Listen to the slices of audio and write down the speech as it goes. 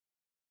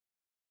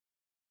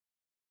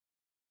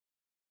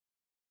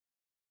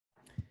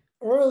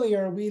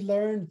earlier we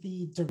learned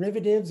the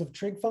derivatives of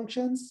trig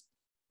functions.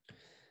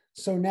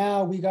 So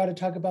now we got to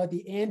talk about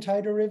the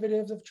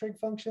antiderivatives of trig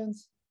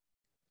functions.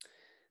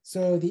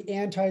 So the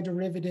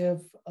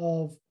antiderivative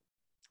of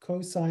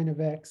cosine of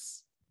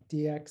x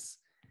dx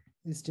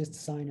is just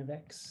sine of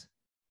x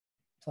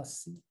plus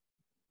c.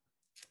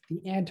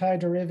 The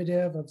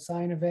antiderivative of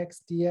sine of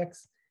x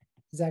dx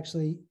is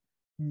actually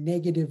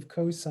negative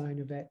cosine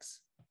of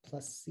x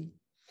plus c.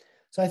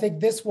 So I think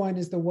this one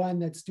is the one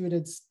that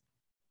students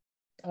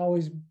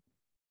always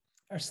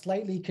are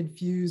slightly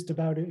confused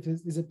about.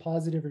 Is it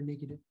positive or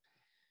negative?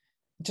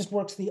 It just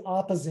works the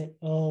opposite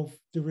of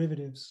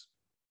derivatives.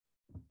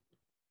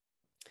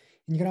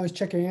 And you can always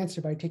check your answer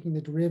by taking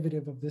the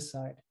derivative of this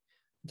side.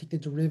 You take the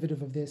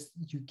derivative of this,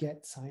 you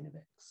get sine of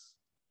x.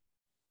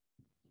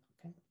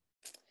 Okay.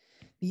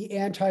 The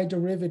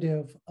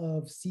antiderivative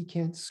of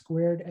secant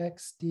squared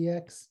x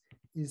dx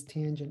is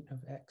tangent of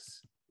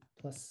x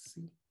plus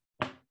c.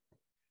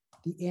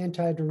 The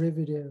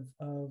antiderivative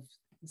of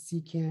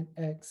secant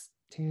x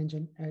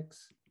tangent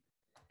x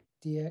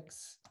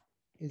dx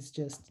is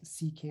just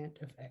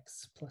secant of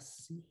x plus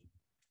c.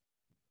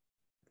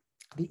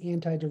 The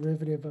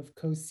antiderivative of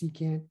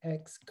cosecant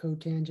x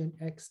cotangent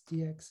x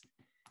dx,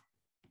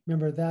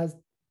 remember that's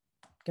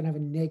going to have a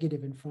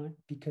negative in front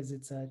because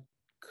it's a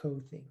co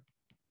thing.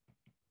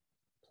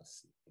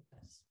 Plus c.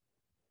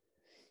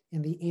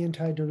 And the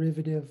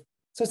antiderivative,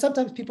 so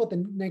sometimes people put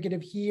the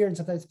negative here and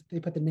sometimes they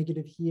put the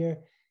negative here.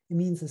 It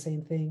means the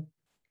same thing.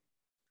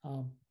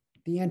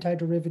 The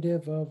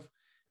antiderivative of,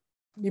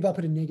 maybe I'll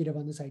put a negative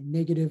on this side,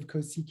 negative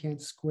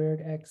cosecant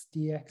squared x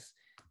dx,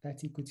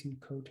 that's equal to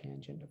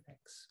cotangent of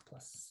x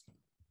plus c.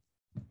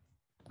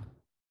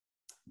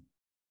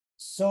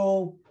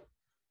 So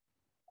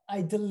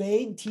I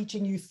delayed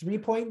teaching you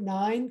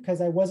 3.9 because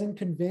I wasn't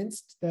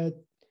convinced that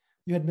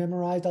you had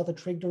memorized all the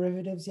trig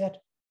derivatives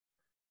yet.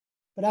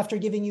 But after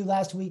giving you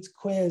last week's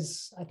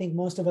quiz, I think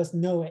most of us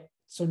know it.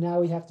 So now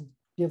we have to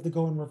be able to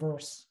go in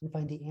reverse and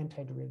find the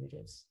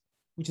antiderivatives,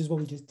 which is what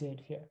we just did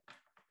here.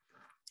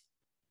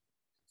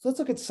 So let's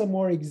look at some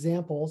more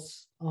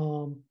examples.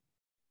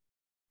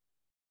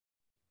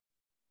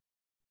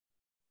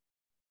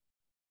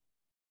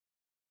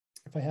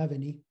 If I have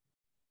any,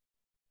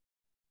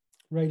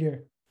 right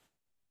here.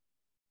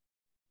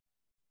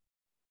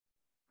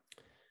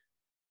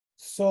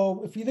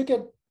 So if you look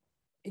at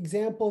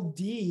example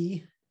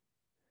D,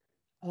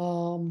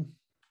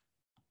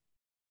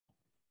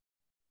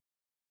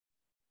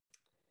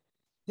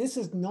 this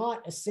is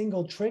not a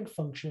single trig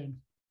function.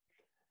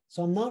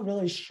 So I'm not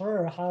really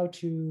sure how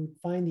to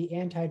find the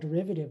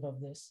antiderivative of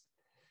this.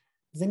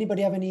 Does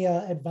anybody have any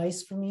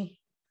advice for me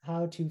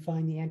how to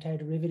find the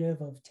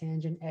antiderivative of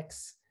tangent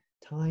x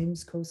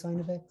times cosine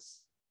of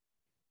x?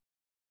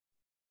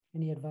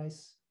 Any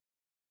advice?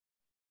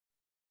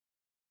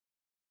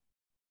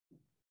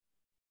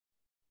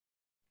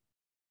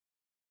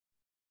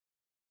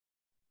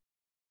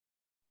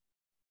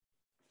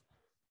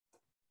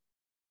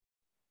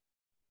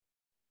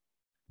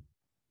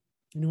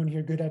 Anyone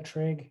here good at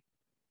trig?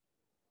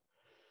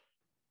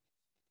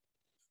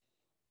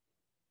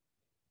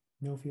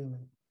 No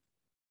feeling.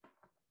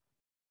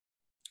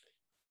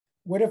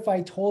 What if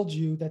I told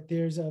you that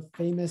there's a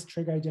famous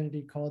trig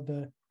identity called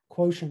the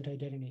quotient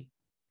identity?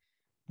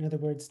 In other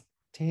words,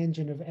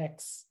 tangent of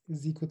x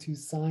is equal to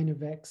sine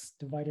of x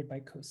divided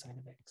by cosine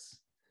of x.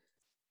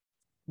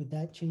 Would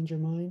that change your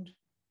mind?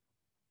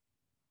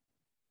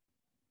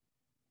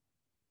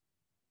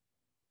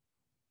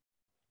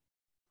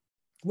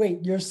 Wait,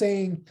 you're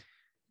saying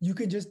you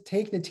could just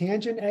take the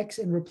tangent x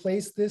and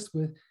replace this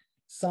with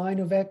sine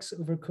of x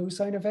over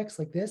cosine of x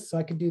like this, so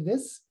I could do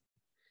this?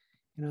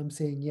 And I'm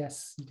saying,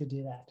 yes, you could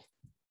do that.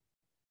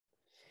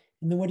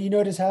 And then what do you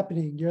notice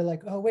happening? You're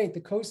like, oh, wait,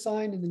 the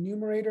cosine in the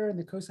numerator and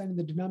the cosine in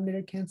the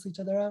denominator cancel each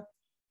other out?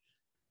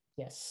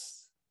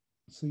 Yes.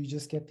 So you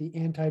just get the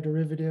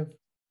antiderivative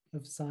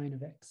of sine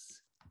of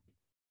x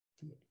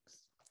dx.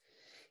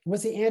 And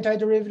what's the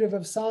antiderivative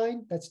of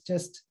sine? That's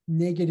just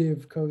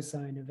negative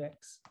cosine of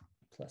x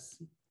plus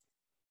c.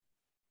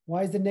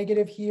 Why is the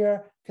negative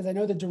here? Because I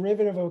know the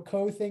derivative of a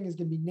co thing is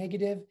going to be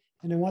negative,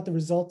 and I want the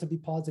result to be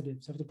positive.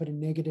 So I have to put a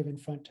negative in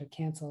front to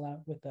cancel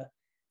out with the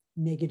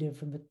negative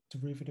from the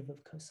derivative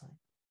of cosine.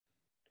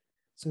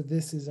 So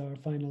this is our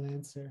final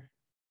answer.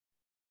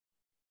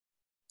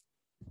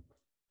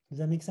 Does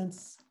that make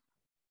sense?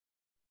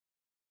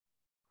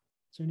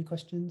 Is there any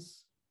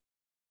questions?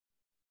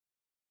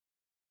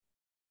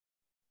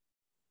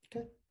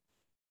 Okay.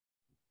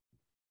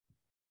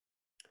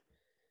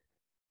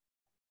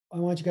 I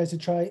want you guys to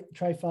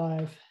try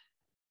 5.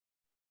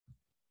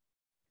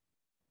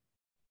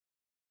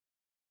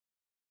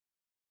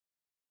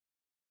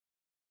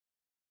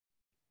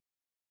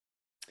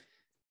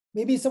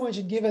 Maybe someone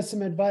should give us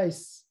some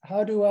advice.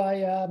 How do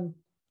I,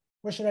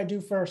 what should I do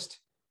first?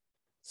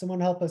 Someone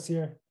help us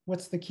here.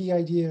 What's the key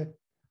idea?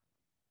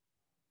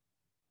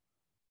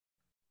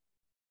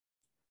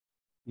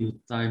 You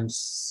times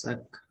sec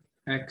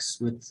x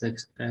with sec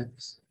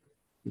x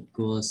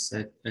equals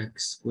sec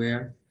x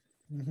squared.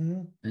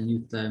 And you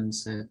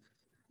times sec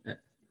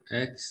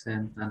x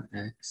and tan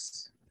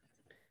x.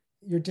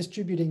 You're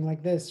distributing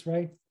like this,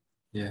 right?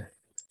 Yeah.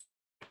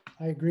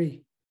 I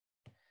agree.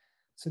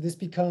 So this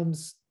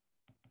becomes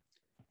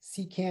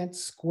secant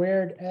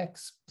squared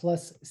x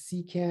plus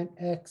secant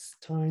x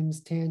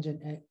times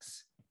tangent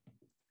x.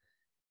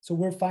 So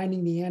we're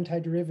finding the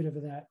antiderivative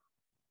of that.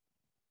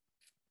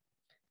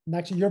 And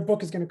actually, your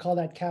book is going to call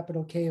that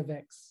capital K of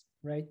x,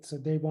 right? So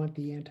they want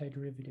the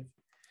antiderivative.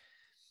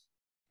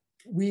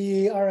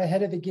 We are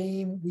ahead of the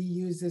game. We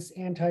use this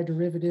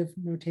antiderivative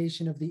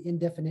notation of the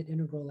indefinite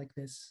integral like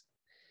this.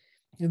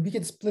 And we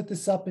can split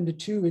this up into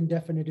two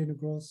indefinite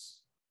integrals.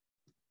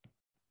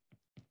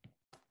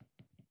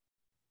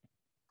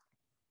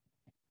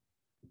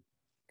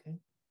 Okay.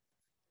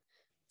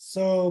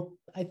 So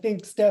I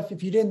think, Steph,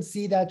 if you didn't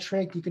see that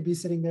trick, you could be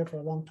sitting there for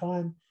a long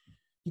time.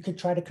 You could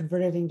try to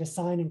convert everything to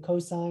sine and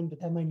cosine,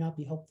 but that might not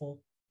be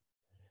helpful.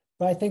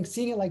 But I think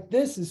seeing it like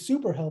this is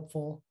super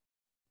helpful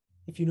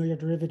if you know your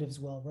derivatives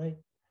well, right?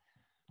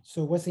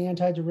 So what's the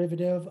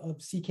antiderivative of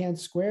secant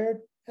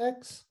squared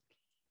x?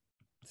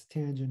 It's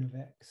tangent of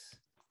x.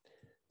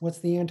 What's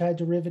the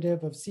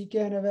antiderivative of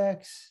secant of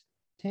x?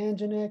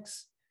 Tangent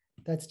x.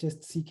 That's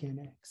just secant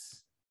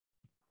x.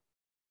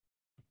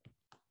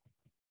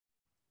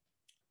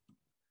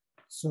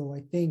 So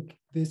I think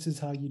this is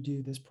how you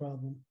do this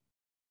problem.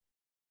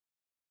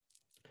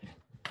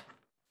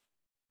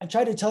 I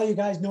tried to tell you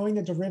guys knowing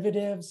the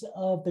derivatives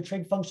of the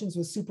trig functions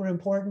was super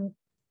important.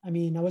 I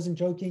mean, I wasn't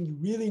joking. You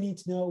really need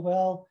to know it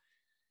well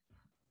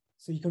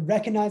so you can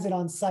recognize it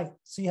on sight.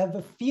 So you have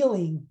a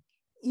feeling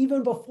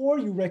even before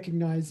you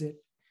recognize it.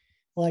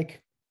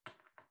 Like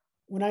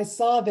when I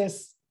saw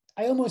this,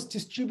 I almost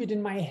distributed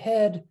in my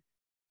head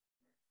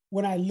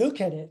when I look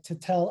at it to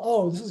tell,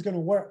 oh, this is going to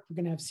work. We're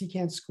going to have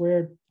secant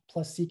squared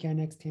plus secant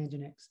x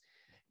tangent x.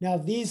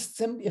 Now,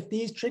 if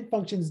these trig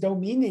functions don't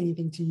mean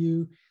anything to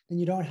you, then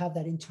you don't have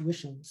that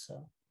intuition.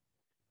 So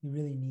you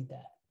really need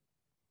that.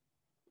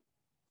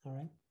 All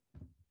right.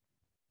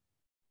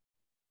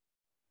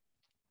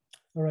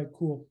 All right,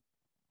 cool.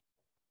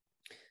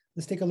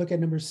 Let's take a look at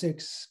number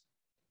 6.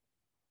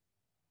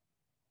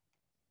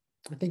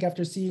 I think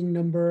after seeing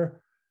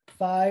number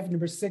 5,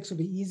 number 6 will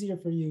be easier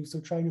for you.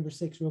 So try number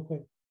 6 real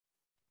quick.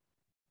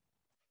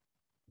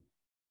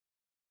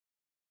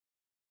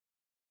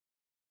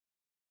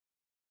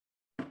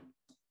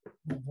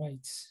 All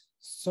right.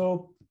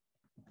 So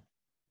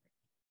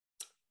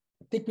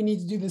I think we need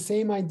to do the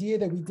same idea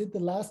that we did the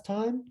last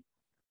time,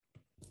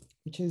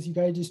 which is you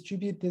got to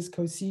distribute this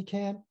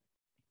cosecant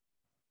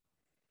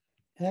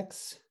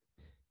x.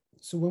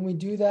 So when we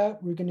do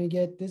that, we're going to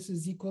get this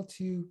is equal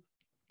to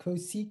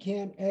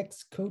cosecant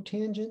x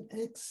cotangent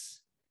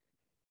x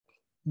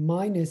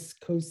minus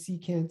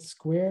cosecant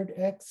squared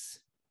x.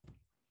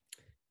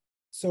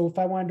 So if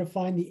I wanted to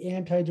find the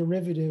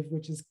antiderivative,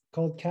 which is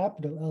called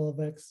capital L of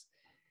x,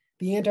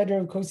 the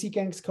antiderivative of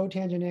cosecant x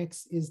cotangent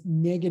x is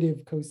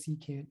negative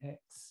cosecant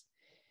x.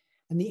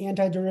 And the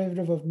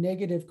antiderivative of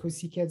negative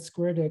cosecant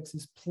squared x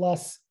is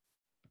plus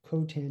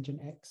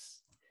cotangent x.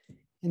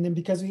 And then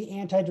because the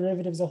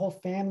antiderivative is a whole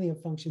family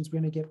of functions, we're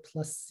going to get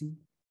plus c.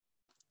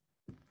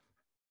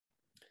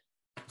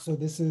 So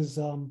this is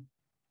the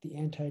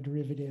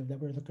antiderivative that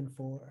we're looking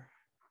for.